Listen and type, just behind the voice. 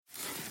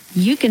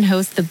you can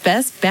host the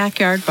best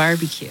backyard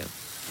barbecue.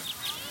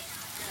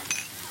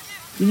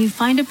 When you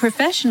find a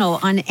professional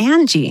on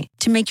Angie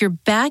to make your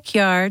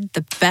backyard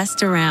the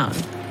best around.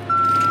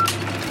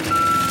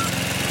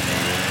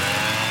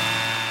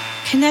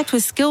 Connect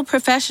with skilled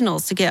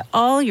professionals to get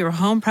all your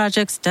home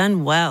projects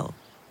done well.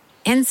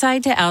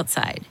 Inside to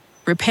outside,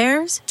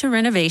 repairs to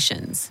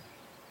renovations.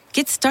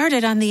 Get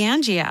started on the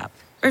Angie app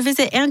or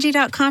visit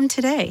Angie.com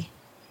today.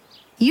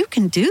 You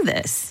can do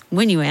this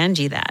when you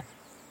Angie that.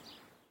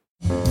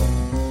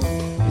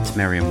 It's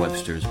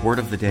Merriam-Webster's Word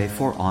of the Day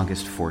for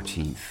August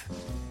 14th.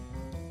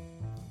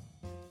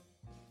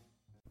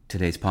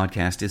 Today's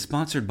podcast is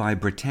sponsored by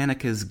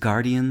Britannica's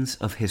Guardians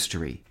of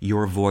History.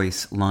 Your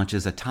voice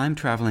launches a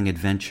time-traveling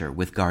adventure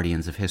with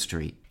Guardians of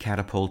History.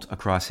 Catapult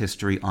across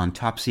history on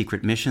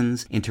top-secret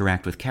missions,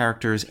 interact with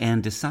characters,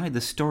 and decide the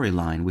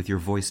storyline with your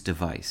voice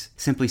device.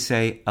 Simply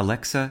say,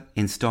 Alexa,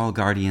 install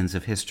Guardians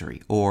of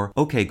History, or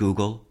OK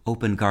Google,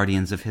 open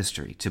Guardians of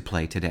History to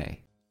play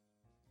today.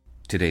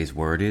 Today's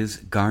word is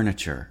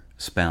garniture,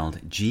 spelled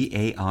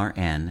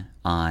Garniture.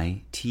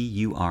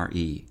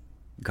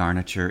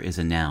 Garniture is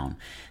a noun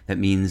that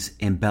means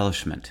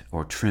embellishment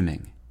or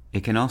trimming.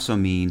 It can also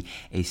mean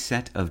a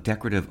set of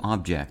decorative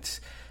objects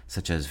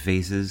such as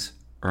vases,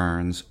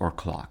 urns, or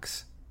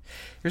clocks.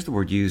 Here's the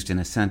word used in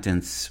a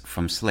sentence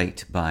from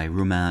Slate by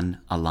Ruman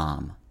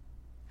Alam.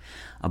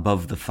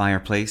 Above the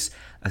fireplace,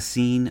 a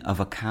scene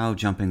of a cow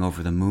jumping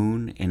over the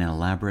moon in an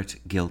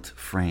elaborate gilt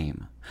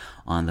frame.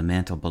 On the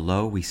mantel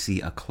below, we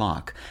see a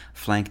clock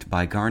flanked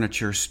by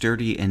garniture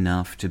sturdy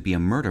enough to be a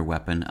murder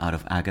weapon out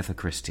of Agatha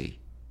Christie.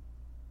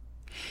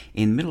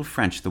 In Middle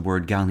French, the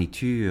word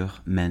garniture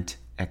meant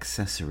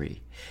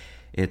accessory.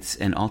 It's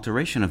an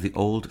alteration of the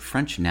old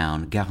French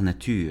noun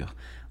garniture,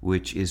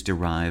 which is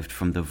derived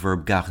from the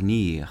verb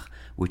garnir,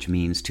 which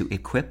means to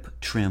equip,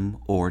 trim,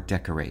 or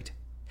decorate.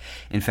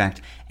 In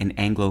fact, an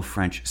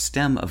Anglo-French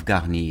stem of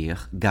garnir,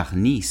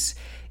 garnisse,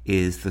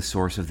 is the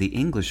source of the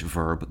English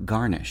verb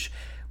garnish,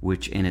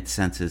 which in its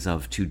senses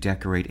of to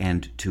decorate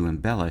and to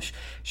embellish,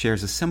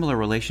 shares a similar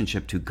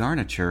relationship to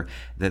garniture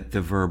that the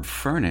verb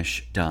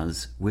furnish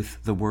does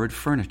with the word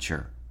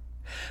furniture.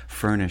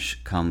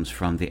 Furnish comes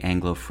from the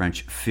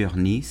Anglo-French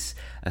fournisse,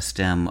 a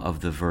stem of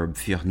the verb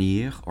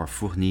fournir or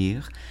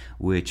fournir,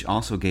 which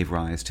also gave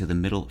rise to the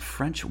Middle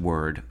French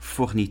word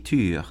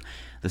fourniture,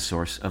 the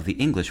source of the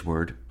English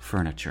word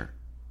furniture.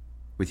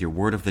 With your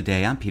Word of the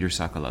Day, I'm Peter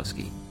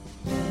Sokolowski.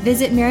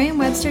 Visit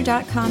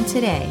Merriam-Webster.com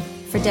today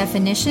for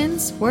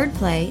definitions,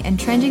 wordplay, and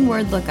trending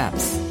word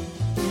lookups.